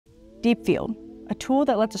Deep field, a tool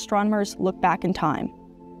that lets astronomers look back in time.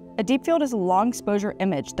 A deep field is a long-exposure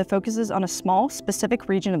image that focuses on a small, specific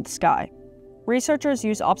region of the sky. Researchers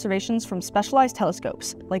use observations from specialized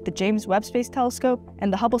telescopes, like the James Webb Space Telescope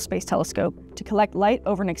and the Hubble Space Telescope, to collect light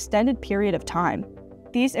over an extended period of time.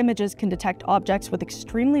 These images can detect objects with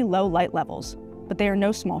extremely low light levels, but they are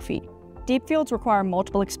no small feat. Deep fields require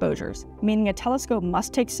multiple exposures, meaning a telescope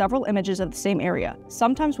must take several images of the same area,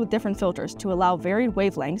 sometimes with different filters to allow varied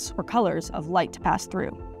wavelengths or colors of light to pass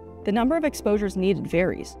through. The number of exposures needed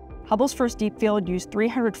varies. Hubble's first deep field used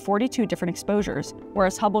 342 different exposures,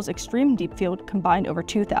 whereas Hubble's extreme deep field combined over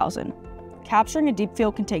 2,000. Capturing a deep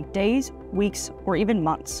field can take days, weeks, or even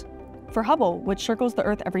months. For Hubble, which circles the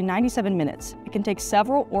Earth every 97 minutes, it can take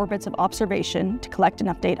several orbits of observation to collect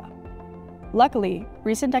enough data. Luckily,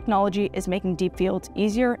 recent technology is making deep fields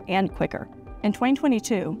easier and quicker. In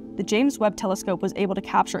 2022, the James Webb Telescope was able to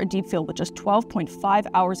capture a deep field with just 12.5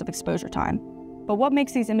 hours of exposure time. But what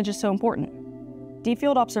makes these images so important? Deep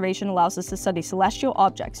field observation allows us to study celestial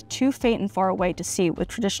objects too faint and far away to see with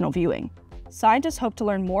traditional viewing. Scientists hope to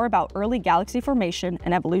learn more about early galaxy formation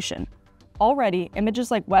and evolution. Already,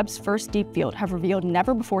 images like Webb's first deep field have revealed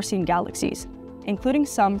never-before-seen galaxies, including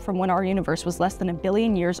some from when our universe was less than 1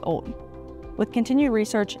 billion years old. With continued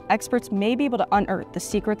research, experts may be able to unearth the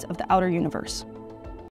secrets of the outer universe.